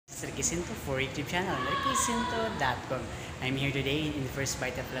Requisito for YouTube channel, requisito.com. I'm here today in the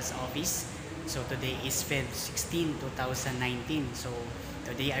FIRSTVITAPLUS office. So today is Feb 16, 2019. So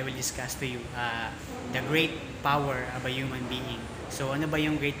today I will discuss to you the great power of a human being. So ano ba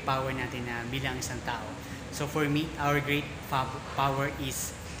yung great power natin na bilang isang tao? So for me, our great power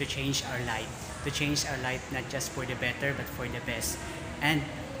is to change our life. To change our life not just for the better but for the best. And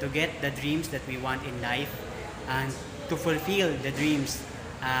to get the dreams that we want in life and to fulfill the dreams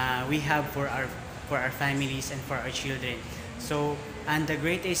we have for our families and for our children. So, and the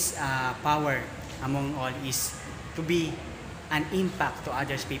greatest power among all is to be an impact to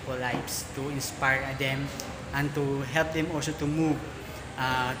others people's lives, to inspire them and to help them also to move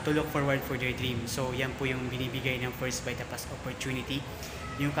to look forward for their dream. So yan po yung binibigay ng FIRSTVITAPLUS opportunity,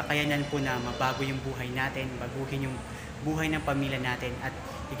 yung kakayanan po na mabago yung buhay natin, baguhin yung buhay ng pamilya natin, at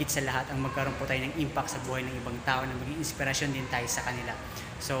higit sa lahat ang magkaroon po tayo ng impact sa buhay ng ibang tao, na maging inspirasyon din tayo sa kanila.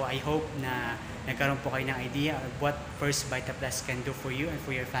 So I hope na nagkaroon po kayo ng idea of what FIRSTVITAPLUS can do for you and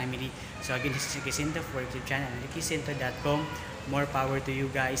for your family. So again, this is Requisito for YouTube channel, requisito.com. More power to you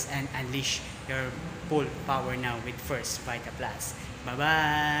guys and unleash your full power now with FIRSTVITAPLUS.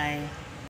 Bye-bye!